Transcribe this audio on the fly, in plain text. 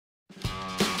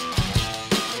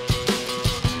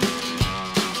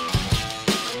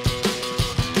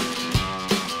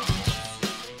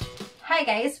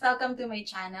Hi guys! Welcome to my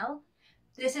channel.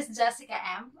 This is Jessica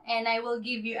M. and I will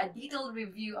give you a detailed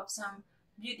review of some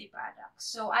beauty products.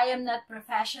 So I am not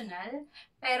professional,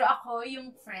 pero ako yung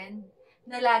friend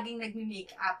na laging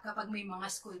nagmi-makeup kapag may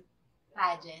mga school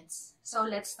pageants. So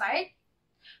let's start.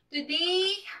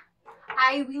 Today,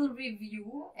 I will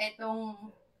review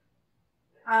itong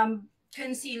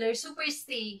concealer,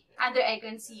 Superstay Under Eye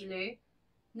Concealer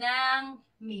ng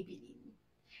Maybelline.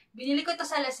 Binili ko to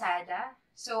sa Lazada.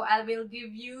 So, I will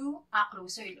give you a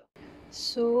closer look.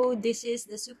 So, this is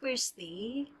the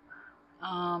Superstay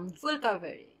full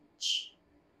coverage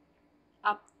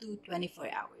up to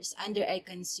 24 hours under eye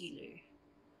concealer.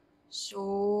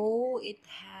 So, it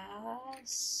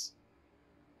has,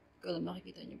 kung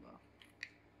makikita niyo ba?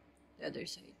 The other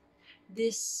side.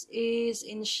 This is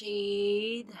in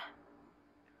shade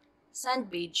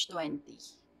Sand Beige 20.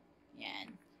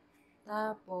 Yan.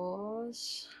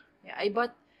 Tapos, yeah, I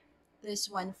bought this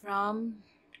one from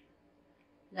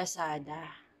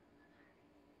Lazada.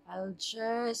 I'll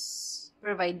just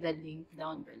provide the link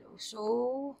down below.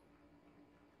 So,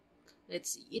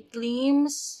 let's see. It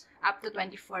gleams up to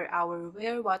 24-hour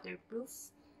wear,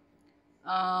 waterproof,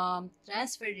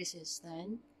 transfer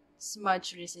resistant,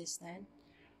 smudge resistant,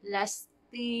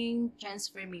 lasting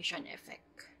transformation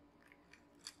effect.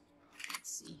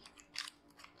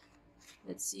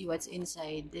 Let's see what's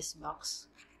inside this box.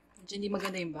 Medyo hindi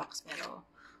maganda yung box, pero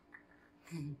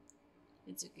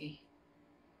it's okay.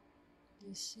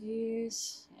 This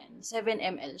is 7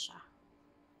 ml siya.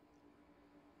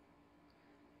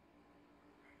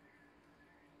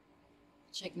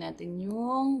 Check natin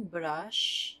yung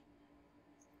brush.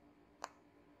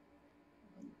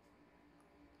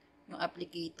 Yung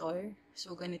applicator.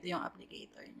 So, ganito yung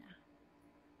applicator niya.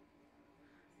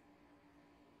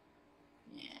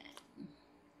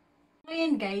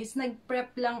 Ngayon guys,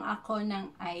 nag-prep lang ako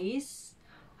ng eyes,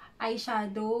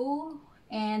 eyeshadow,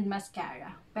 and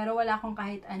mascara. Pero wala akong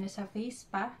kahit ano sa face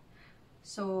pa.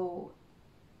 So,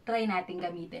 try natin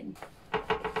gamitin.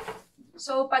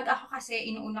 So, pag ako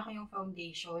kasi, inuuna ko yung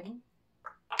foundation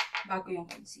bago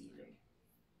yung concealer.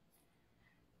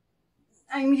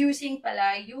 I'm using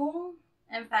pala yung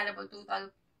Infallible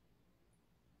Total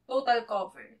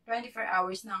Cover. 24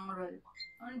 hours ng roll.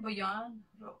 Ano ba yan?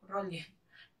 Roll yan.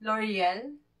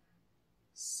 L'Oreal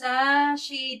sa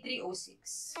shade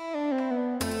 306.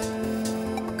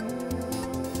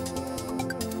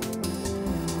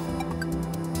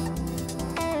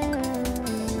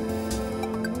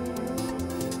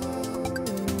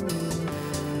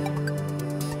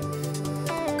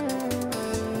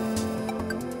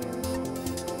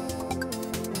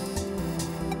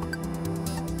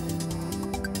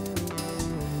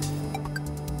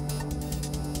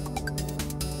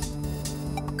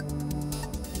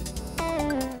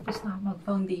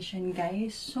 Foundation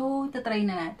guys. So, tatry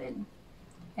na natin.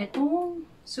 Itong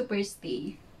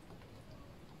Superstay.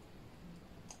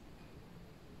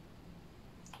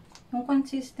 Yung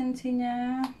consistency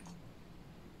niya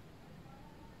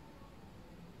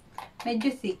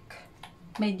medyo thick.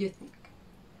 Medyo thick.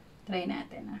 Try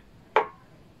natin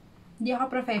Hindi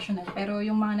ako professional, pero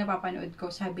yung mga napapanood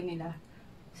ko, sabi nila,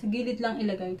 sa gilid lang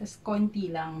ilagay, tas konti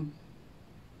lang.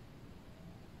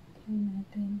 Try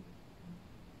natin.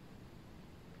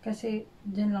 Kasi,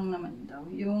 dyan lang naman daw.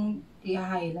 Yung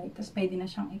i-highlight. Tapos, pwede na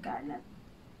siyang ikalat.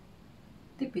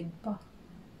 Tipid pa.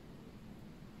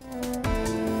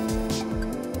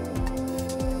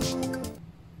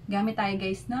 Gamit tayo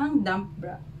guys ng damp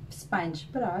sponge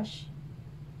brush.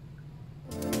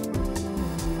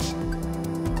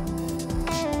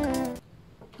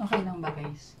 Okay lang ba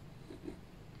guys?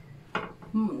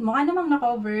 Mukha namang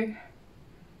na-cover.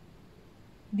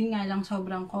 Di nga lang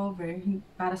sobrang cover.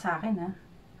 Para sa akin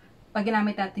pag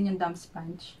ginamit natin yung damp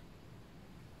sponge,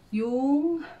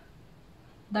 yung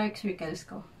dark circles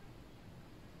ko.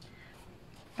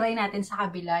 Try natin sa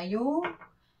kabila yung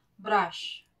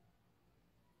brush.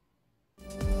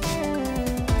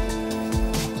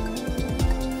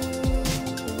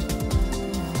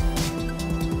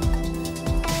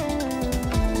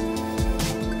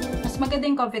 Mas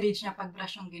maganda yung coverage niya pag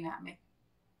brush yung ginamit.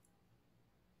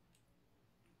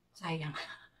 Sayang.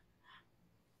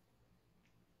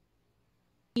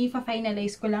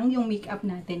 I-finalize ko lang yung makeup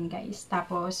natin, guys.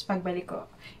 Tapos, pagbalik ko,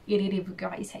 i-review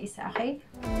ko isa-isa, okay?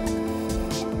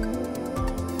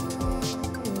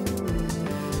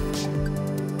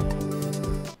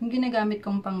 Yung ginagamit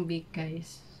kong pang-bake,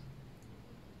 guys.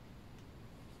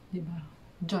 Diba?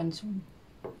 Johnson.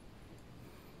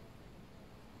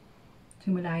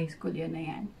 Simula high school yan na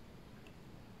yan.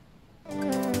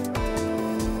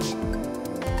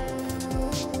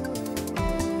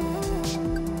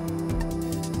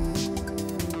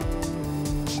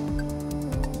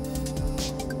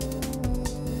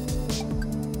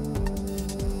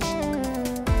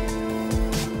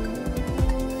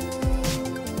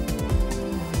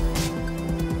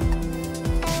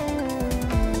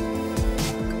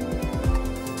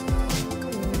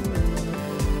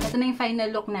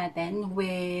 final look natin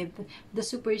with the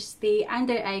Superstay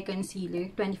Under Eye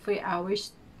Concealer, 24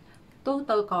 hours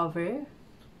total cover.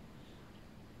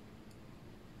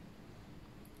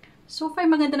 So far,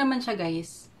 maganda naman siya,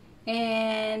 guys.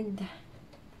 And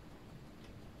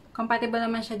compatible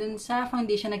naman siya dun sa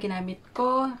foundation na ginamit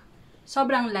ko.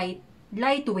 Sobrang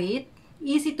lightweight,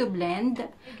 easy to blend.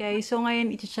 Guys, so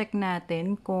ngayon i-check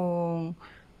natin kung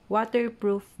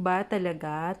waterproof ba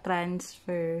talaga,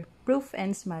 transfer proof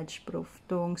and smudge proof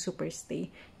tong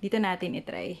Superstay. Dito natin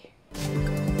i-try.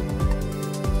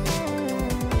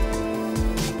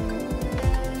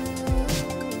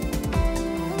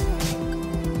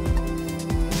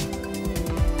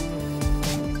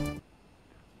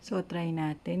 So, try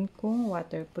natin kung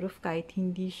waterproof kahit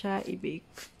hindi siya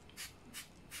i-bake.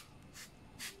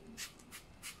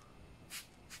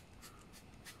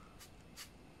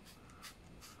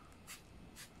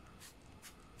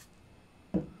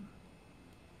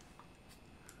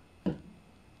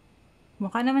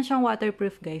 Mukha naman siyang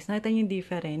waterproof, guys. Nakita niyo yung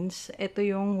difference. Ito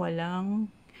yung walang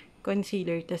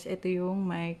concealer, tas ito yung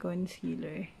may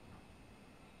concealer.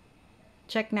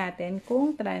 Check natin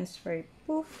kung transfer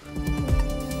proof.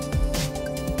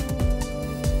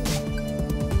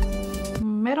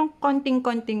 Merong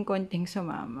konting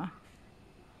sumama.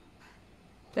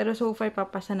 Pero so far,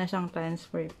 papasa na siyang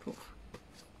transfer proof.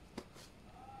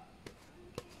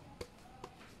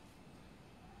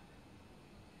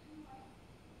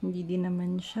 Hindi din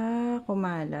naman siya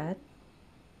kumalat.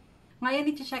 Ngayon,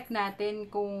 i-check natin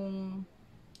kung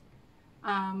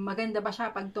maganda ba siya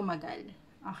pag tumagal.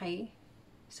 Okay?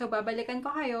 So, babalikan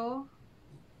ko kayo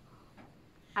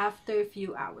after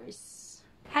few hours.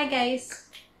 Hi guys!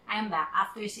 I'm back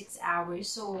after 6 hours.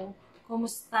 So,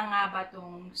 kumusta nga ba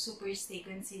tong Superstay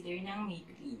Concealer ng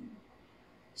Maybelline?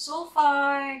 So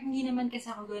far, hindi naman kasi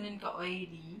ako ganun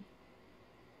ka-oily.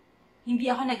 Hindi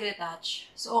ako nag-retouch.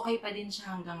 So, okay pa din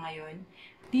siya hanggang ngayon.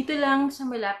 Dito lang sa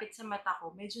malapit sa mata ko,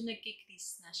 medyo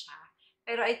nagkikrease na siya.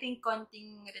 Pero I think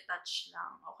konting retouch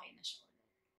lang, okay na siya.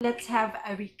 Let's have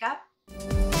a recap.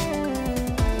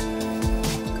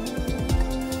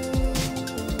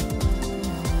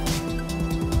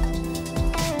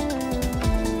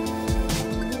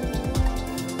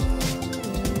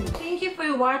 Thank you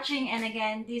for watching. And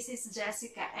again, this is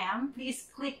Jessica M. Please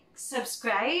click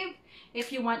subscribe if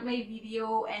you want my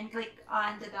video and click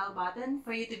on the bell button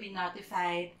for you to be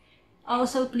notified.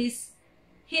 Also, please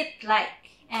hit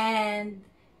like. And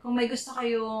kung may gusto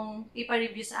kayong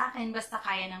ipa-review sa akin, basta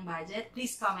kaya ng budget,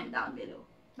 please comment down below.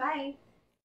 Bye!